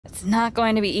It's not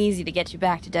going to be easy to get you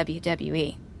back to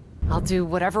WWE. I'll do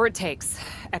whatever it takes.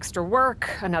 Extra work,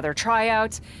 another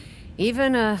tryout,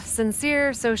 even a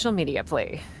sincere social media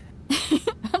plea.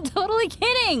 I'm totally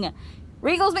kidding!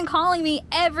 Regal's been calling me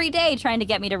every day trying to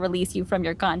get me to release you from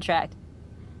your contract.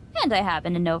 And I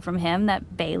happen to know from him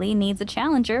that Bayley needs a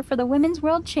challenger for the Women's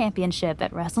World Championship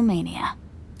at WrestleMania.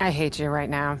 I hate you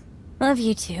right now. Love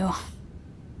you too.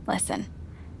 Listen,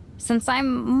 since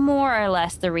I'm more or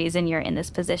less the reason you're in this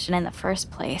position in the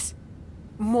first place.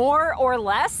 More or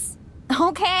less?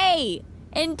 Okay!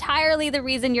 Entirely the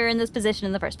reason you're in this position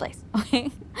in the first place, okay?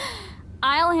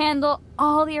 I'll handle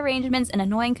all the arrangements and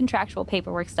annoying contractual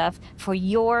paperwork stuff for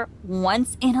your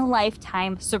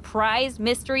once-in-a-lifetime surprise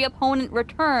mystery opponent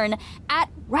return at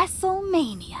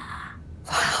WrestleMania.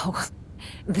 Wow,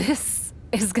 this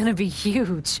is gonna be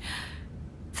huge.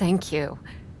 Thank you.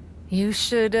 You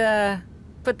should,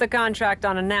 put the contract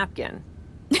on a napkin.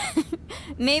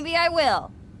 Maybe I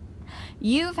will.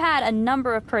 You've had a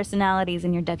number of personalities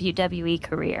in your WWE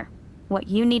career. What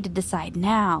you need to decide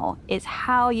now is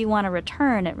how you want to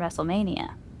return at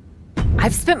WrestleMania.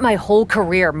 I've spent my whole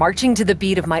career marching to the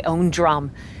beat of my own drum,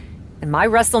 and my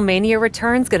WrestleMania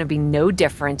return's gonna be no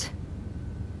different.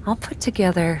 I'll put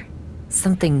together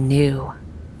something new.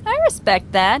 I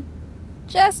respect that.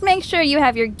 Just make sure you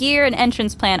have your gear and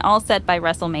entrance plan all set by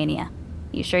WrestleMania.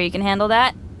 You sure you can handle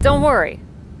that? Don't worry,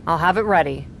 I'll have it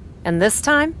ready. And this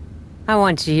time, I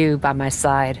want you by my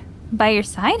side. By your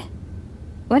side?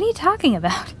 What are you talking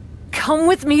about? Come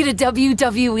with me to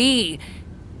WWE.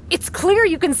 It's clear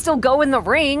you can still go in the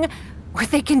ring, or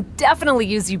they can definitely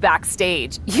use you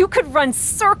backstage. You could run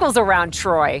circles around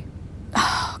Troy.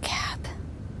 Oh, Cap.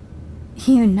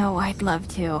 You know I'd love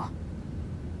to.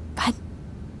 But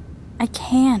I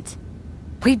can't.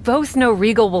 We both know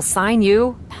Regal will sign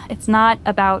you. It's not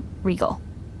about Regal.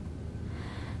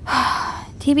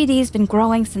 T.B.D's been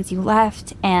growing since you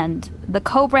left, and the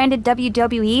co-branded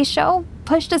WWE show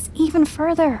pushed us even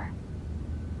further.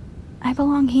 I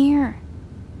belong here,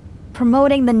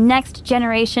 promoting the next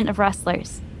generation of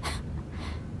wrestlers.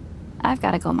 I've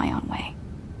got to go my own way.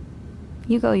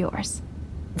 You go yours.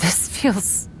 This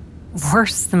feels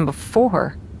worse than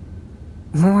before.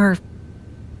 More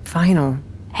final.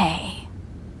 Hey,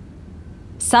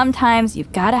 sometimes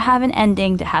you've got to have an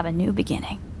ending to have a new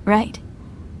beginning, right?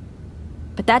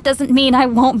 But that doesn't mean I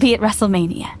won't be at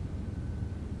WrestleMania.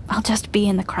 I'll just be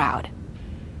in the crowd,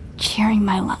 cheering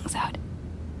my lungs out.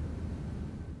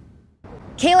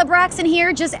 Kayla Braxton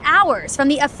here, just hours from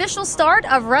the official start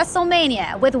of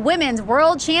WrestleMania with Women's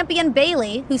World Champion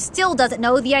Bayley, who still doesn't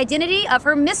know the identity of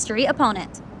her mystery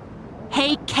opponent.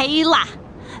 Hey, Kayla,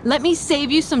 let me save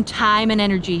you some time and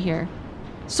energy here.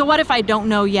 So what if I don't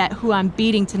know yet who I'm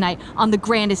beating tonight on the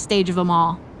grandest stage of them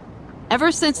all?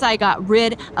 Ever since I got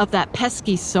rid of that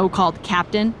pesky so-called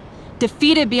captain,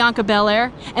 defeated Bianca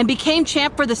Belair, and became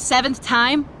champ for the 7th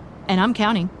time, and I'm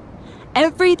counting,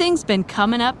 everything's been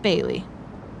coming up Bayley.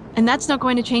 And that's not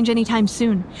going to change anytime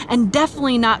soon. And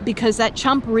definitely not because that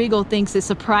chump Regal thinks his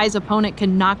surprise opponent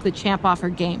can knock the champ off her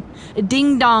game.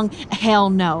 Ding dong, hell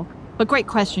no. But great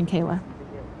question, Kayla.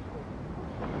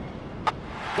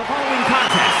 The following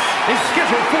contest is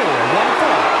scheduled for one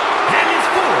fall and is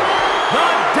for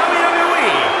the WWE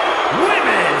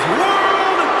Women's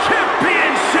World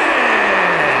Championship!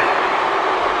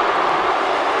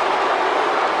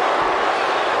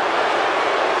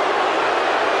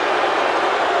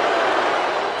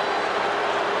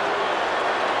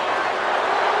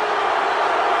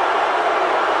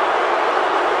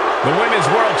 The Women's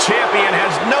World Champion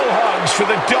has no hugs for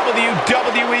the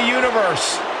WWE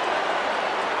Universe.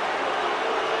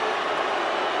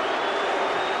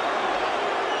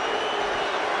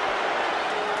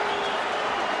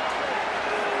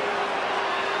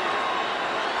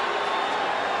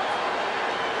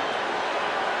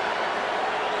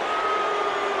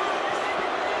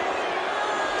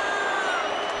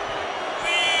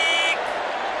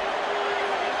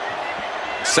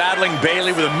 Saddling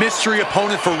Bayley with a mystery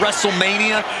opponent for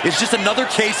WrestleMania is just another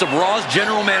case of Raw's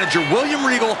general manager William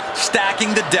Regal stacking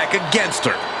the deck against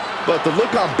her. But the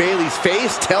look on Bayley's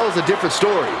face tells a different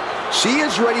story. She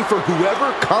is ready for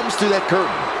whoever comes through that curtain.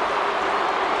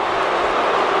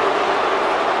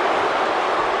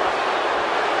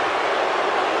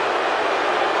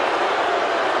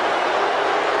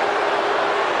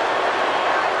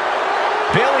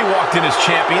 Bayley walked in as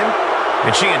champion,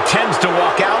 and she intends to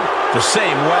walk out the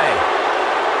same way.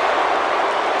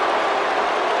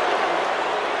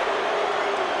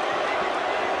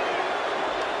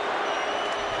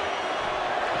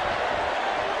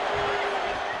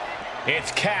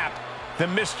 It's Cap. The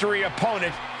mystery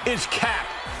opponent is Cap.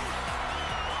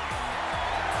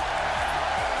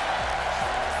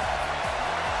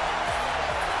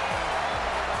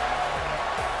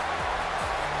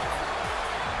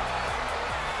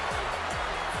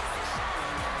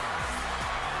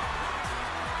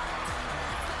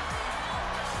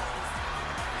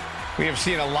 We have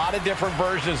seen a lot of different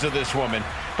versions of this woman,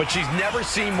 but she's never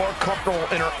seemed more comfortable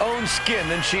in her own skin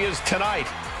than she is tonight.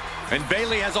 And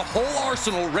Bayley has a whole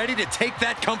arsenal ready to take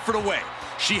that comfort away.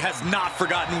 She has not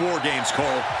forgotten War Games, Cole.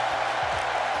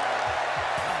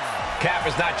 Cap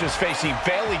is not just facing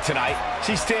Bayley tonight,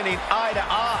 she's standing eye to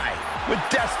eye with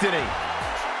Destiny.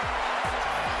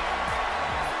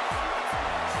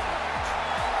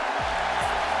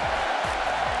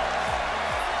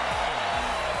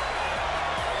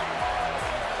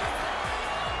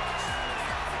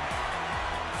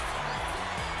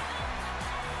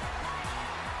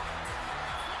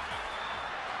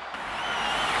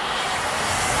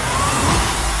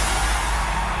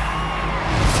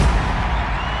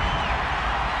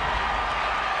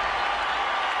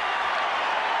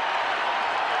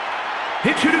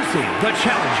 Introducing the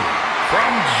challenger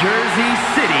from Jersey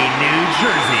City, New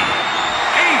Jersey,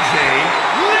 AJ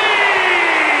Lee!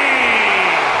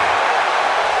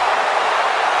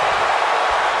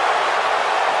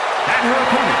 And her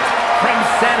opponent from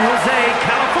San Jose,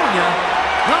 California,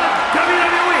 the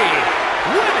WWE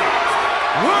Women's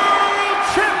World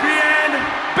Champion,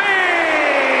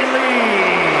 Bayley!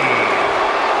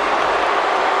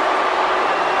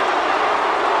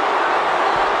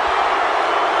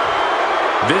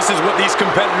 This is what these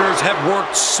competitors have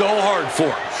worked so hard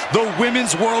for. The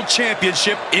Women's World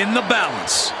Championship in the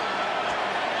balance.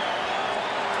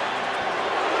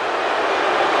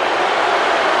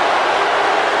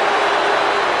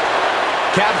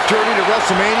 Cap's journey to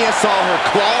WrestleMania saw her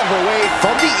claw her way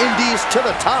from the Indies to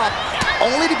the top,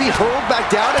 only to be hurled back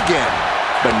down again.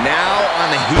 But now, on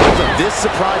the heels of this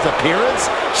surprise appearance,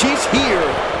 she's here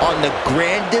on the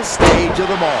grandest stage of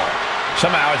them all.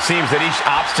 Somehow it seems that each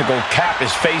obstacle Cap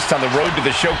has faced on the road to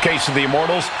the showcase of the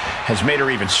Immortals has made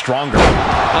her even stronger.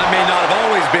 I may not have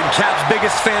always been Cap's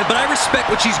biggest fan, but I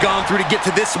respect what she's gone through to get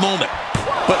to this moment.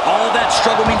 But all that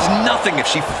struggle means nothing if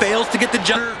she fails to get the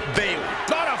job. Bayley.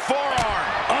 Not a forearm.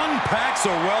 Unpacks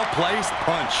a well-placed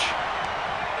punch.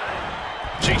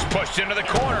 She's pushed into the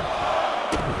corner.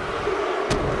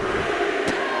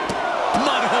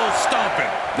 Mudhole stomping.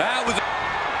 That was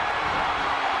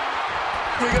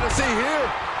What are we gonna see here?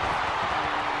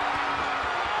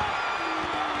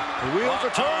 The wheels are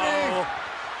turning.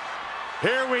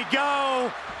 Here we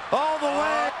go. All the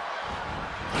way.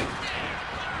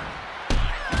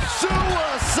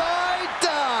 Suicide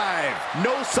dive.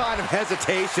 No sign of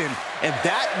hesitation, and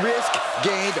that risk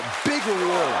gained big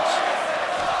rewards.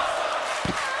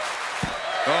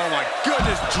 oh my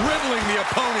goodness, dribbling the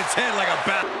opponent's head like a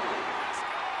bat.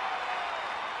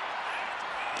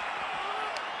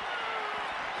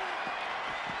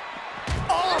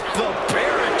 The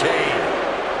barricade.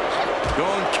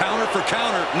 Going counter for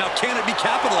counter. Now can it be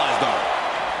capitalized on?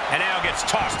 And now gets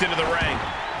tossed into the ring.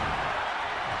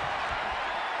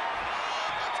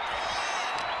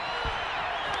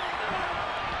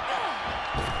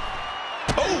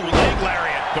 Oh, leg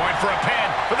lariat. Going for a pin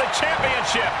for the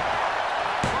championship.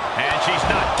 And she's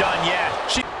not done yet.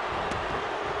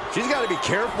 She's got to be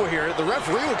careful here. The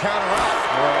referee will count her out.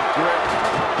 Oh, great.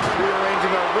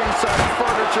 Rearranging our ringside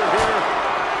furniture here.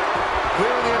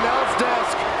 Clearing the announce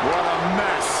desk. What a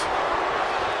mess.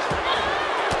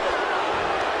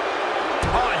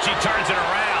 Oh, and she turns it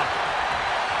around.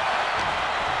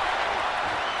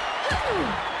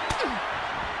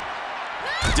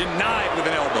 Denied with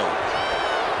an elbow.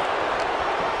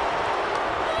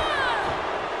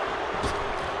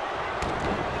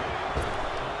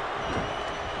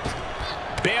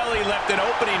 Bayley left an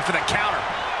opening for the counter.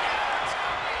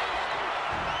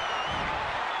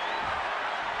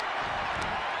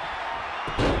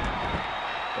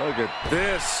 Look at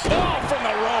this. Oh, from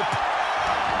the rope.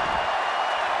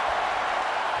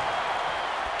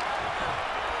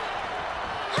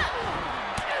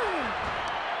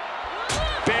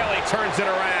 Bayley turns it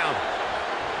around.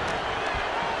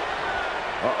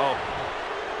 Uh-oh.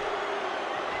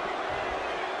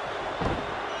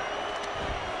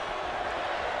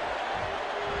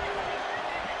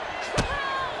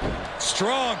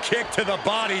 Strong kick to the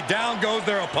body. Down goes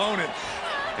their opponent.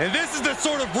 And this is the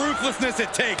sort of ruthlessness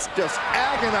it takes. Just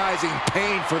agonizing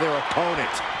pain for their opponent.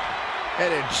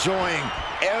 And enjoying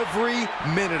every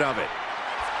minute of it.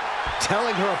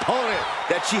 Telling her opponent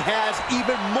that she has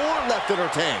even more left in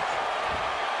her tank.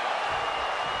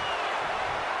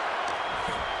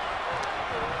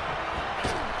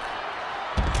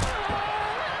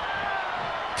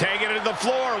 Taking it to the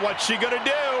floor. What's she gonna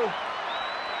do?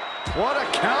 What a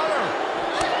counter.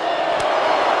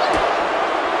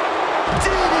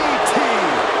 DDT.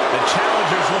 The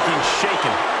challenger's looking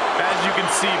shaken. As you can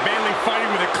see, Bayley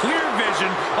fighting with a clear vision,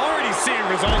 already seeing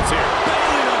results here.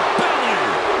 Bayley to belly.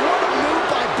 What a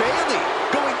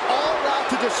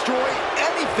destroy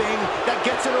anything that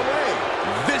gets in her way.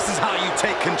 This is how you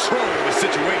take control of a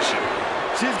situation.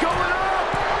 She's going up.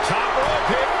 Top rope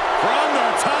hit from the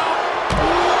top.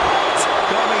 What?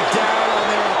 Coming down on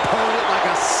their opponent like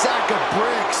a sack of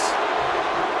bricks.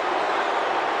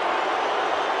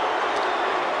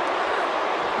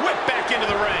 Whip back into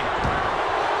the ring.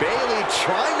 Bayley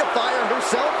trying to fire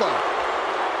herself up.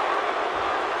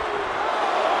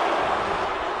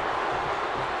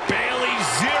 Bayley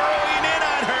zeroing in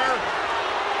on her.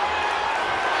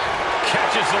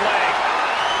 Catches the leg.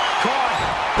 Caught.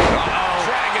 Uh-oh.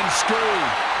 Dragon screw.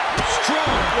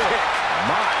 Strong kick.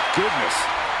 My goodness.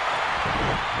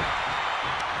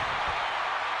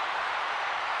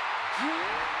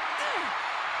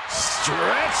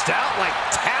 Stretched out like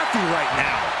taffy right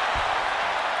now.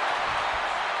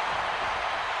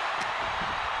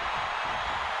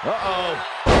 Uh-oh.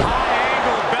 High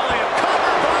angle belly up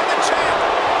cover by the champ.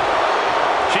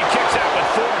 She kicks out with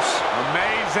force.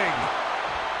 Amazing.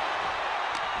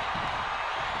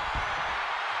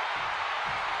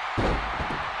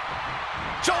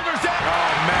 Shoulders down.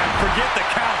 Oh, man, forget the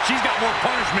count. She's got more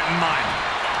punishment in mind.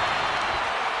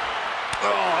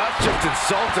 Oh, that's just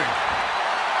insulting.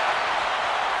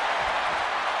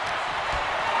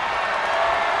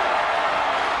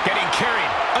 Getting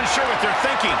carried. Unsure what they're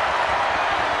thinking.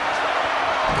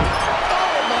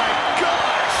 Oh, my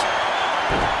gosh.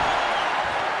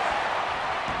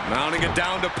 Mounting a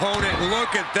downed opponent.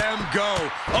 Look at them go.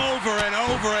 Over and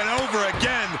over and over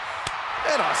again.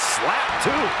 And a slap,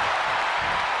 too.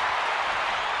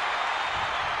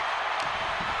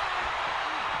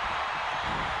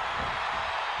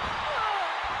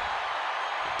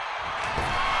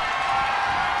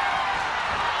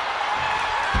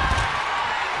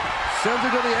 Sends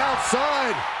her to the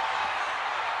outside.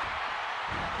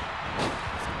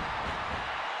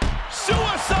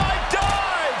 Suicide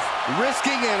dive!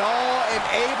 Risking it all and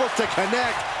able to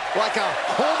connect like a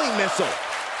homing missile.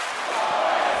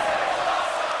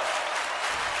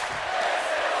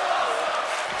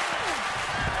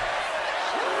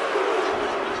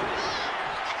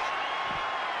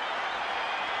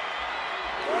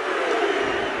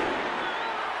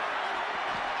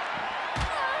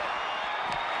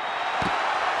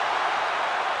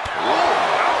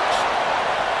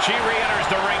 She re-enters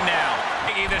the ring now.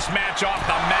 Taking this match off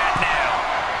the mat now.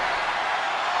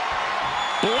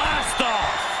 Blast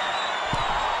off.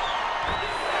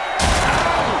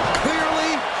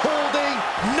 Clearly holding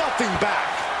nothing back.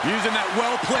 Using that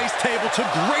well-placed table to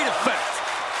great effect.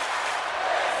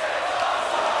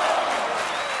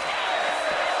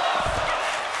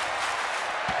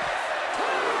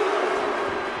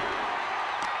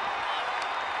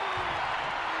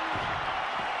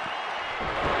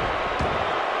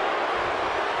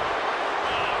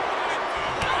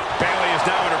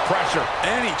 Pressure.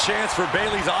 Any chance for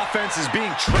Bayley's offense is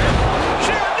being trimmed.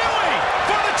 She renewing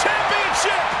for the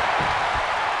championship.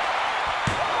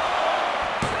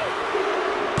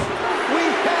 We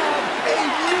have a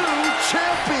new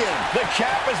champion. The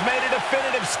Cap has made a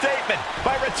definitive statement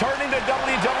by returning to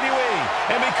WWE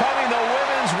and becoming the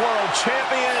Women's World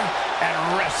Champion at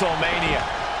WrestleMania.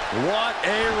 What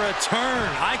a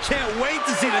return. I can't wait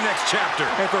to see the next chapter.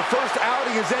 And if her first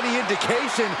outing is any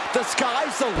indication, the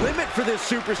sky's the limit for this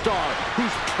superstar,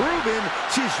 who's proven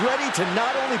she's ready to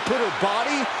not only put her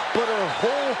body, but her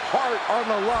whole heart on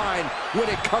the line when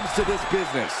it comes to this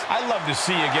business. I love to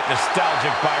see you get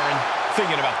nostalgic, Byron,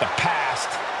 thinking about the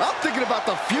past. I'm thinking about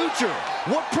the future.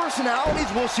 What personalities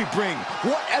will she bring?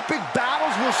 What epic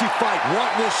battles will she fight? What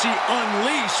will she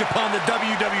unleash upon the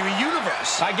WWE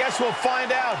Universe? I guess we'll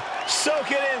find out.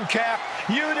 Soak it in, Cap.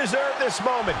 You deserve this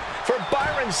moment. For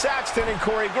Byron Saxton and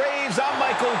Corey Graves, I'm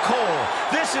Michael Cole.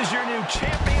 This is your new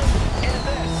champion.